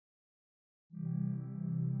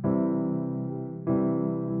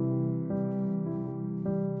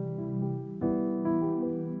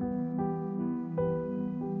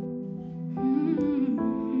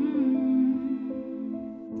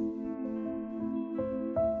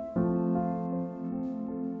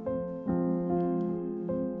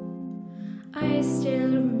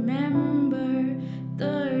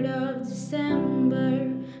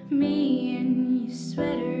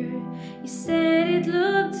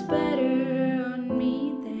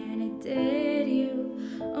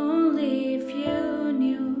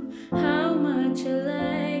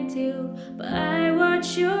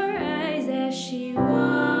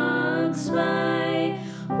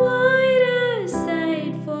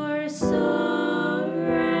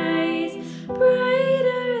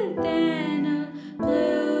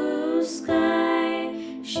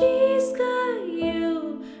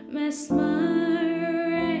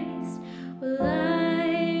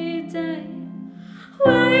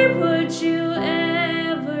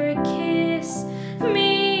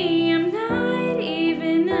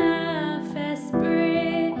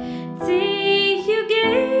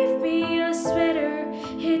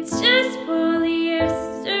just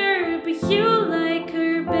polyester, but you like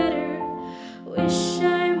her better. Wish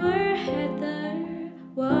I were Heather.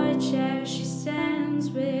 Watch as she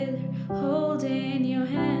stands with her holding your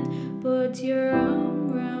hand. Put your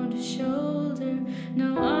arm round her shoulder.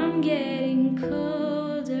 Now I'm getting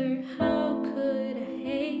colder. How could I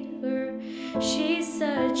hate her? She's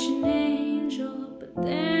such an angel, but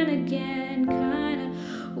then again, kinda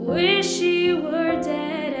wish she were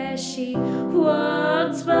dead as she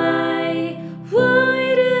walks by.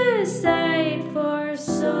 What a sight for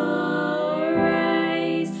sore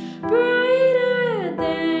eyes, brighter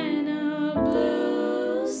than a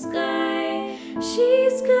blue sky.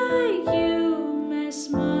 She's got you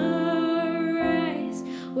mesmerized.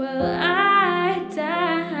 Well, I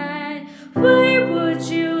die. Why would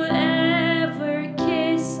you ever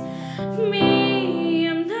kiss me?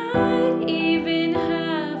 I'm not even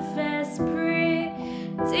half as pretty.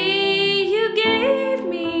 You gave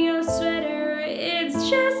me your sweater. It's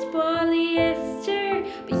just polyester,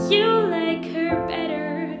 but you like her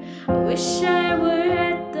better. I wish I were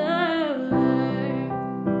at the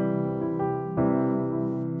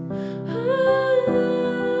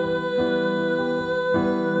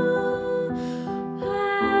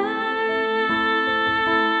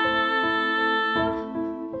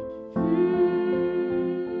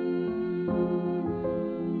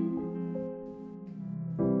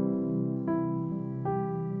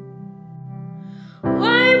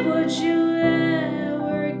Why would you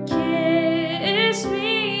ever kiss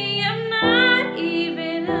me? I'm not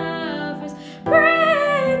even half as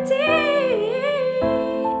pretty.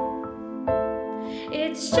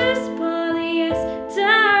 It's just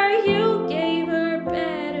polyester, you gave her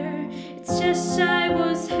better. It's just I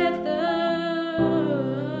was Heather.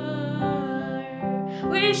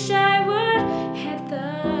 Wish I were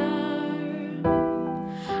Heather.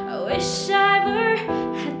 I wish I were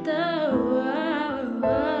Heather.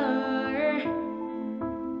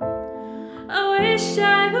 I wish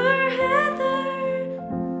I were Heather.